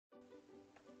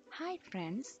Hi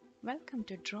friends, welcome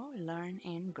to draw learn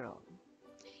and grow.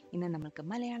 ഇന്ന് നമുക്ക്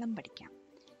മലയാളം പഠിക്കാം.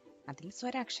 അതിൽ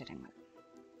സ്വരാക്ഷരങ്ങൾ.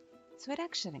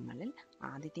 സ്വരാക്ഷരങ്ങളിൽ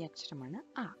ആദ്യത്തെ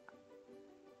അക്ഷരമാണ് ആ.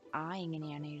 ആ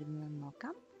എങ്ങനെയാണ് എഴുതുന്നതെന്ന്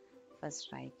നോക്കാം.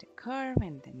 First right a curve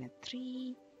and then a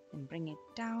 3 and bring it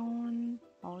down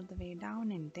all the way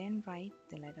down and then write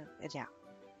the letter ra.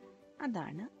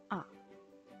 അതാണ് ആ.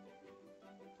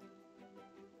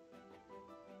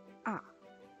 ആ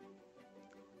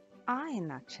ആ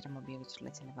എന്ന അക്ഷരം ഉപയോഗിച്ചുള്ള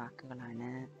ചില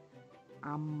വാക്കുകളാണ്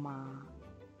അമ്മ.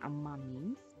 അമ്മ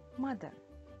മീൻസ് മദർ.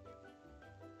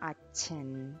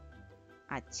 അച്ഛൻ.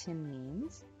 അച്ഛൻ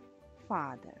മീൻസ്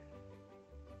ഫാദർ.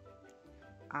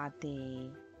 അതെ.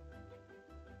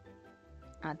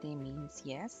 അതെ മീൻസ്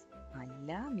യെസ്.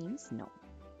 അല്ല മീൻസ് നോ.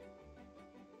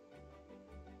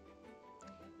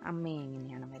 അമ്മയെ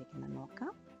എങ്ങനെയാണ് വരയ്ക്കുന്നത്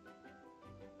നോക്കാം.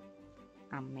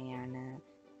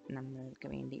 അമ്മയാണ് നമ്മൾക്ക്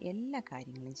വേണ്ടി എല്ലാ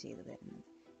കാര്യങ്ങളും ചെയ്തു തരുന്നത്.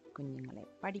 കുഞ്ഞുങ്ങളെ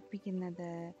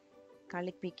പഠിപ്പിക്കുന്നത്,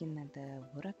 കളിപ്പിക്കുന്നത്,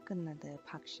 ഉറക്കുന്നത്,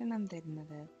 ഭക്ഷണം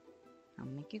തരുന്നത്.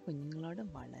 അമ്മയ്ക്ക് കുഞ്ഞുങ്ങളോട്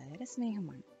വളരെ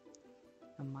സ്നേഹമാണ്.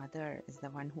 A mother is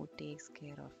the one who takes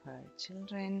care of her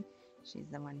children. She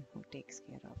is the one who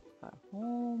takes care of her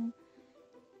home.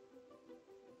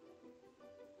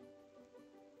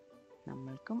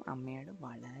 നമ്മൾക്കും അമ്മയോട്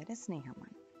വളരെ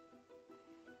സ്നേഹമാണ്.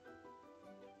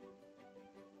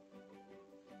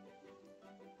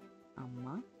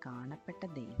 അമ്മ കാണപ്പെട്ട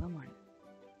ദൈവമാണ്.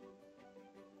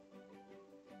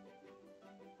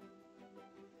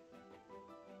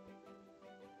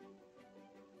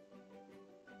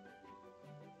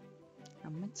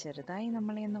 അമ്മ ചെറുതായി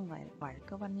നമ്മളെ ഒന്ന്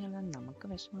വഴക്ക് പറഞ്ഞാൽ നമുക്ക്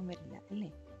വിഷമം വരില്ല, അല്ലേ?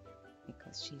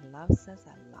 Because she loves us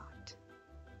a lot.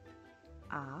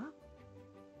 ആ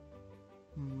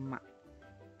അമ്മ.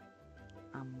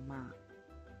 അമ്മ.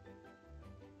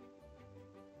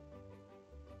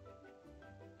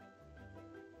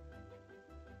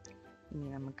 ഇനി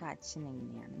നമുക്ക് അച്ഛൻ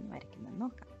എങ്ങനെയാണെന്ന് വരയ്ക്കുന്നത്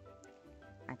നോക്കാം.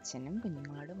 അച്ഛനും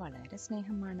കുഞ്ഞുങ്ങളോട് വളരെ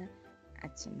സ്നേഹമാണ്.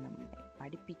 അച്ഛൻ നമ്മളെ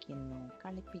പഠിപ്പിക്കുന്നു,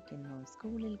 കളിപ്പിക്കുന്നു,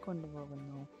 സ്കൂളിൽ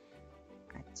കൊണ്ടുപോകുന്നു.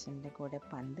 അച്ഛൻ്റെ കൂടെ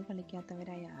പന്ത്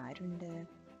കളിക്കാത്തവരായ ആരുണ്ട്?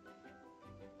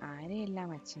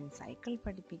 ആരെയെല്ലാം അച്ഛൻ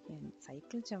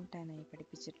സൈക്കിൾ ചവിട്ടാനായി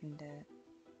പഠിപ്പിച്ചിട്ടുണ്ട്.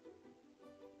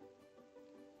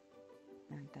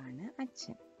 അതാണ്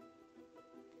അച്ഛൻ.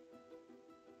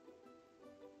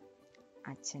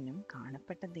 അച്ഛനും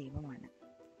കാണപ്പെട്ട ദൈവമാണ്.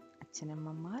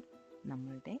 അച്ഛനമ്മമാർ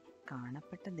നമ്മളുടെ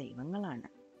കാണപ്പെട്ട ദൈവങ്ങളാണ്.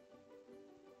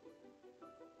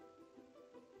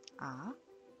 ആ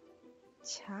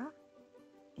ഛ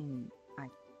ഇൻ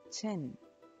അച്ഛൻ,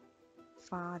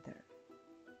 ഫാദർ.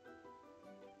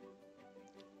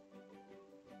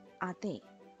 അതെ.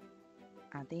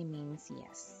 അതെ മീൻസ്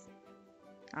യെസ്.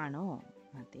 ആണോ?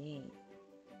 അതെ.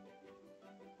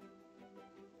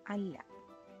 അല്ല.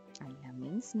 അല്ല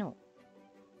മീൻസ് നോ.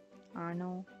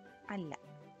 ആണോ? അല്ല.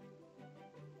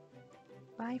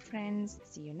 Bye friends.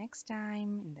 See you next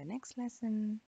time in the next lesson.